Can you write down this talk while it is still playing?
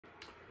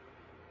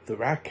The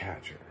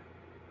Ratcatcher.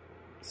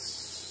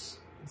 It's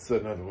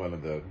another one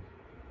of the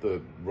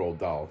Roald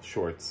Dahl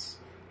shorts,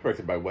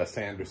 directed by Wes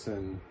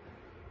Anderson,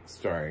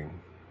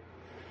 starring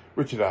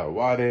Richard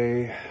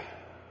Ayoade,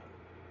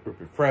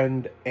 Rupert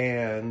Friend,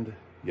 and,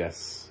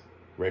 yes,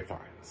 Ray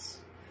Fiennes.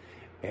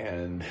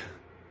 And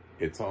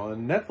it's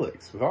on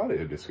Netflix with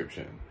audio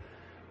description.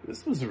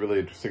 This was a really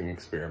interesting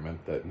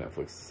experiment that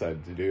Netflix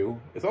decided to do.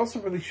 It's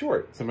also really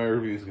short, so my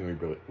review is going to be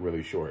really,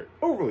 really short.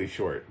 Overly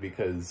short,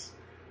 because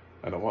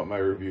I don't want my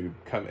review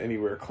to come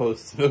anywhere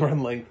close to the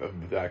run length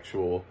of the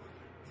actual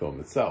film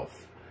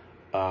itself.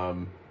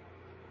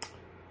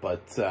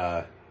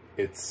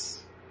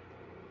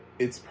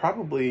 It's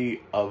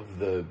probably, of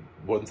the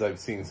ones I've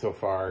seen so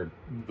far,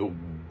 the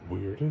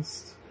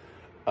weirdest.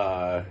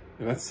 And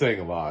that's saying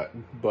a lot,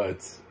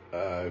 but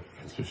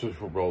especially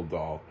for Roald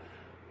Dahl.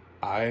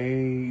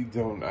 I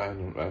don't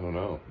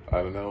know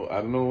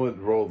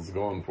what Roald's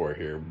going for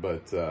here,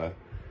 but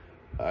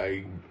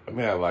I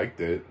mean, I liked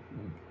it.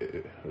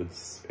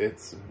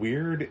 It's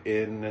weird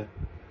in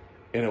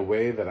a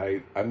way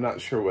that I'm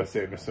not sure Wes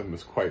Anderson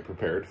was quite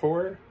prepared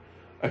for.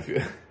 I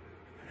feel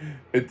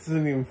it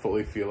doesn't even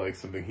fully feel like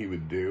something he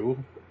would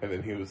do, and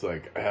then he was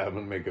like, I'm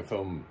gonna make a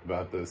film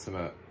about this, and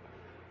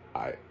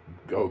I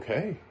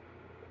okay,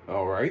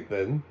 all right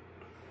then.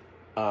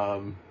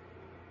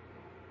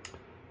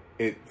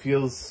 It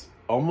feels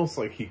almost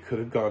like he could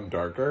have gone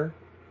darker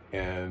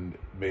and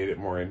made it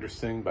more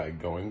interesting by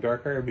going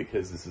darker,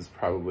 because this is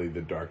probably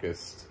the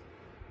darkest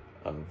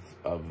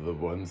of the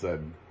ones that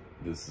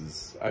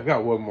I've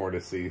got one more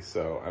to see,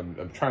 so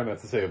I'm trying not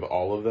to say of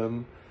all of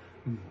them,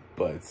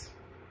 but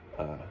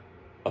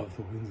of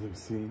the ones I've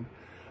seen.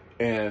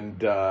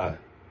 And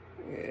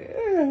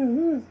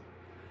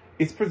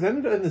it's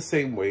presented in the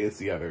same way as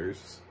the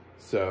others.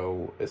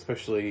 So,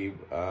 especially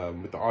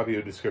with the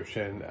audio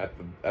description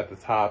at the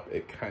top,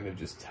 it kind of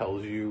just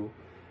tells you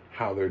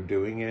how they're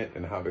doing it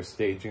and how they're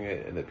staging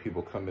it, and that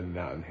people come in and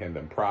out and hand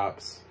them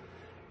props.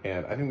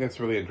 And I think that's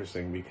really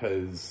interesting,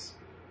 because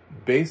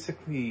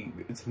basically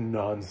it's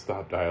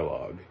non-stop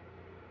dialogue.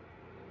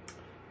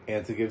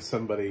 And to give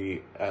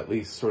somebody at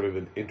least sort of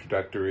an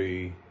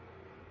introductory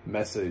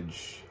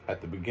message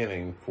at the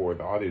beginning for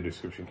the audio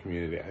description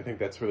community, I think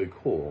that's really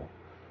cool.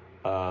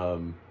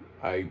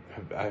 I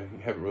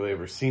haven't really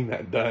ever seen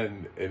that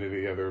done in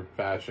any other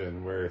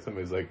fashion, where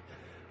somebody's like,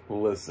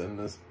 listen,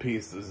 this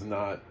piece is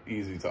not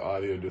easy to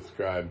audio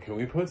describe. Can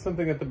we put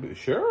something at the...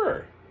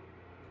 Sure.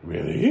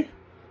 Really?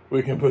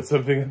 We can put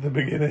something at the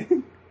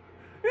beginning?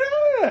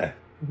 Yeah.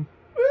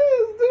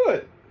 Let's do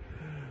it.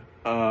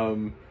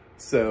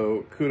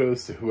 So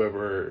kudos to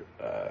whoever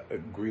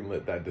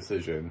greenlit that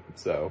decision.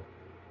 So,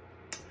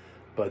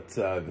 but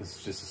this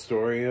is just a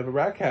story of a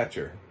rat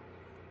catcher.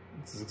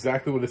 This is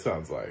exactly what it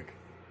sounds like.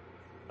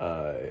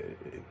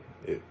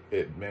 You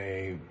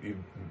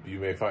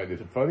may find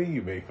it funny,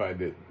 you may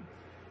find it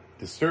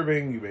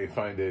disturbing, you may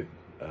find it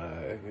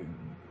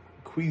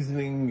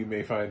queasoning, you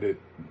may find it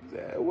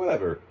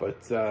whatever, but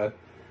it's a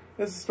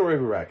story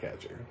of a rat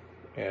catcher,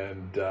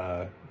 and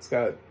it's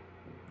got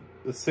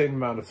the same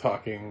amount of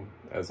talking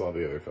as all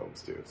the other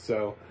films do.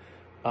 So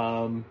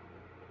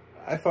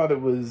I thought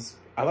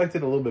I liked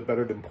it a little bit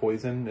better than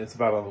Poison. It's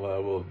about on the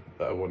level of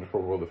A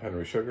Wonderful World of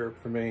Henry Sugar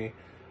for me.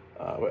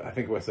 I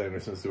think Wes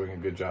Anderson's doing a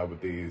good job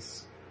with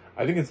these.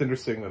 I think it's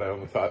interesting that I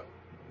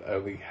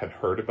only had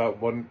heard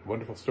about One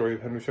Wonderful Story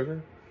of Henry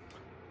Sugar,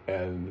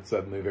 and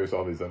suddenly there's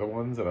all these other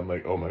ones, and I'm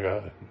like, oh my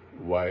god,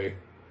 why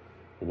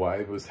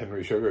was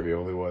Henry Sugar the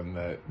only one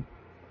that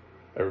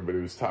everybody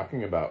was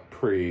talking about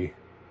pre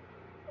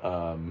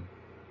them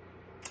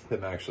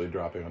actually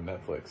dropping on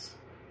Netflix?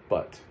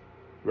 But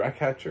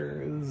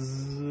Ratcatcher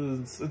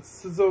is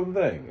its own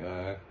thing.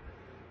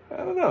 I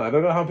don't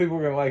know how people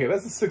are going to like it.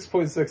 That's a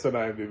 6.6 on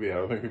IMDb. I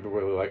don't think people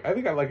really like it. I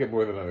think I like it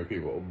more than other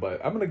people,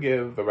 but I'm going to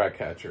give The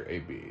Ratcatcher a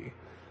B.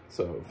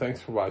 So thanks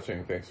for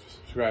watching, thanks for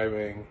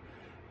subscribing,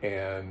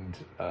 and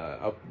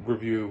I'll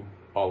review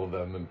all of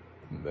them and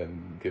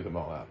then get them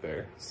all out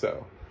there.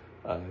 So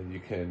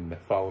you can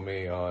follow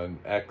me on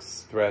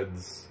X,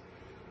 Threads,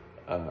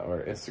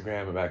 or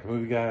Instagram at Mac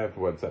Movie Guy. I have a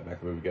website,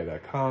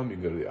 macmovieguy.com. You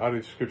can go to the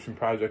audio description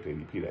project,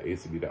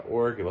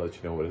 adp.acb.org. It'll let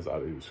you know what is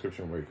audio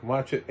description, where you can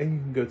watch it. And you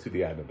can go to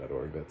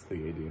theadna.org. That's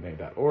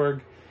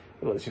theadna.org.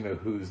 It'll let you know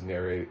who's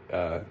narrating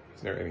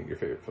your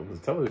favorite films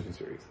and television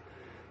series.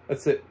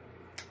 That's it.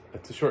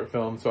 It's a short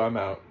film, so I'm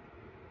out.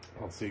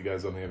 I'll see you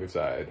guys on the other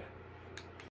side.